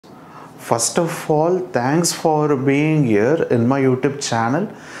First of all, thanks for being here in my YouTube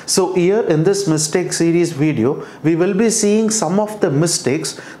channel. So here in this mistake series video, we will be seeing some of the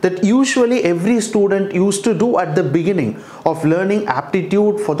mistakes that usually every student used to do at the beginning of learning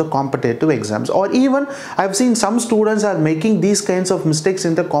aptitude for the competitive exams, or even I've seen some students are making these kinds of mistakes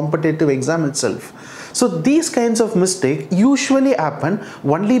in the competitive exam itself. So these kinds of mistakes usually happen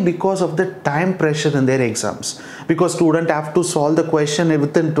only because of the time pressure in their exams, because students have to solve the question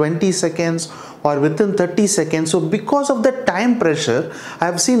within 20 seconds or within 30 seconds. So because of the time pressure, I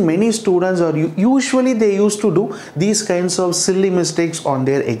have seen many students, or usually they used to do these kinds of silly mistakes on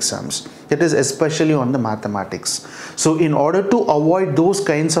their exams. That is especially on the mathematics. So in order to avoid those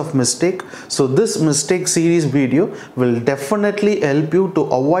kinds of mistakes, so this mistake series video will definitely help you to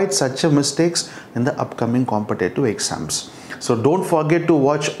avoid such a mistakes in the upcoming competitive exams. So don't forget to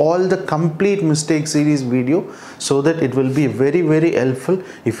watch all the complete mistake series video, so that it will be very helpful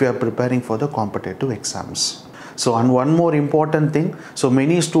if you are preparing for the competitive exams. So, and one more important thing, so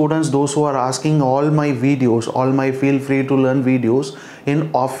many students, those who are asking all my videos, all my feel free to learn videos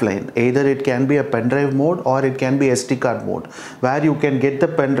in offline, either it can be a pen drive mode or it can be SD card mode, where you can get the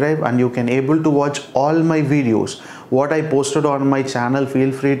pen drive and you can able to watch all my videos what I posted on my channel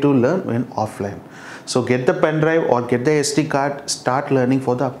feel free to learn in offline. So get the pen drive or get the SD card, start learning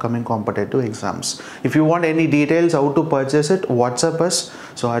for the upcoming competitive exams. If you want any details how to purchase it, WhatsApp us,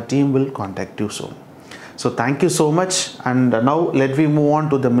 so our team will contact you soon. So thank you so much, and now let me move on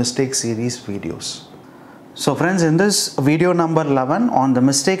to the mistake series videos. So friends, in this video number 11 on the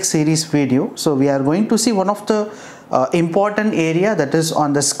mistake series video, so we are going to see one of the important area, that is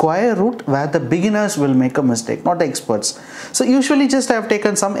on the square root, where the beginners will make a mistake, not the experts. So usually just I have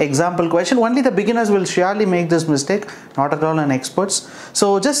taken some example question, only the beginners will surely make this mistake, not at all an experts.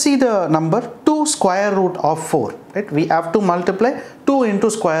 So just see the number 2 square root of 4, right? We have to multiply 2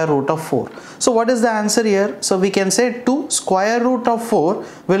 into square root of 4. So what is the answer here? So we can say 2 square root of 4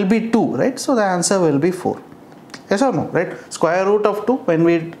 will be 2, right? So the answer will be 4. Yes or no, right? Square root of 2, when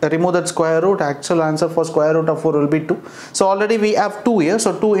we remove that square root, actual answer for square root of 4 will be 2. So already we have 2 here,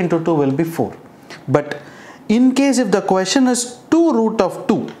 so 2 into 2 will be 4. But in case if the question is 2 root of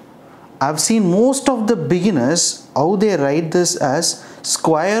 2, I've seen most of the beginners, how they write this as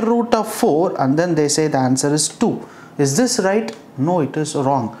square root of 4 and then they say the answer is 2. Is this right? No, it is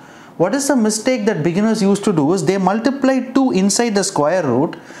wrong. What is the mistake that beginners used to do is they multiply 2 inside the square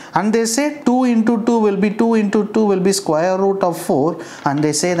root and they say 2 into 2 will be 2 into 2 will be square root of 4, and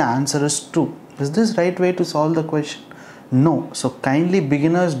they say the answer is 2. Is this right way to solve the question? No. So kindly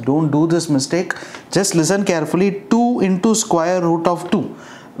beginners, don't do this mistake. Just listen carefully. 2 into square root of 2.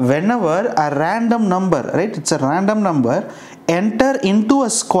 Whenever a random number, right, it's a random number, enter into a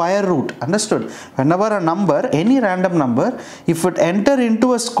square root, understood? Whenever a number, any random number, if it enter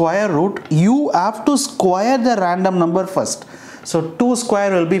into a square root, you have to square the random number first. So 2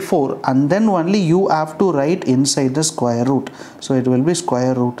 square will be 4, and then only you have to write inside the square root. So it will be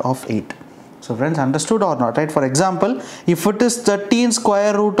square root of 8. So friends, understood or not, right? For example, if it is 13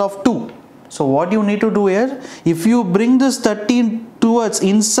 square root of 2, so what you need to do here, if you bring this 13 towards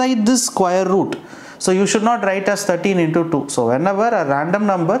inside this square root, so you should not write as 13 into 2. So whenever a random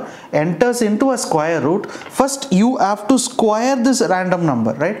number enters into a square root, first you have to square this random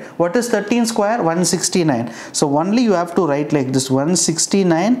number, right? What is 13 square? 169. So only you have to write like this,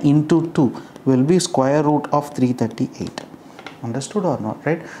 169 into 2 will be square root of 338. Understood or not,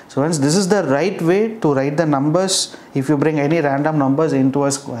 right? So hence this is the right way to write the numbers if you bring any random numbers into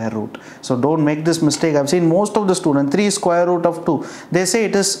a square root. So don't make this mistake. I've seen most of the students, 3 square root of 2, they say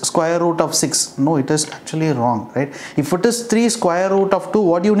it is square root of 6. No, it is actually wrong, right? If it is 3 square root of 2,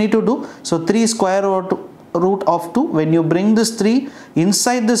 what you need to do? So 3 square root of 2, when you bring this 3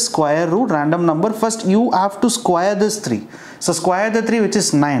 inside this square root random number, first you have to square this 3. So square the 3, which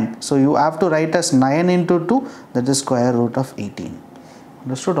is 9. So you have to write as 9 into 2, that is square root of 18.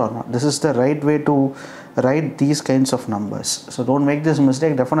 Understood or not? This is the right way to write these kinds of numbers. So don't make this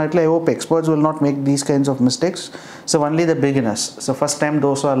mistake. Definitely I hope experts will not make these kinds of mistakes. So only the beginners. So first time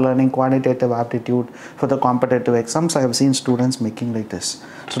those who are learning quantitative aptitude for the competitive exams, I have seen students making like this.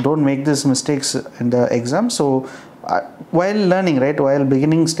 So don't make these mistakes in the exam. So while learning, right, while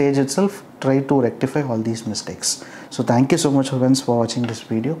beginning stage itself, try to rectify all these mistakes. So thank you so much friends for watching this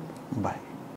video. Bye.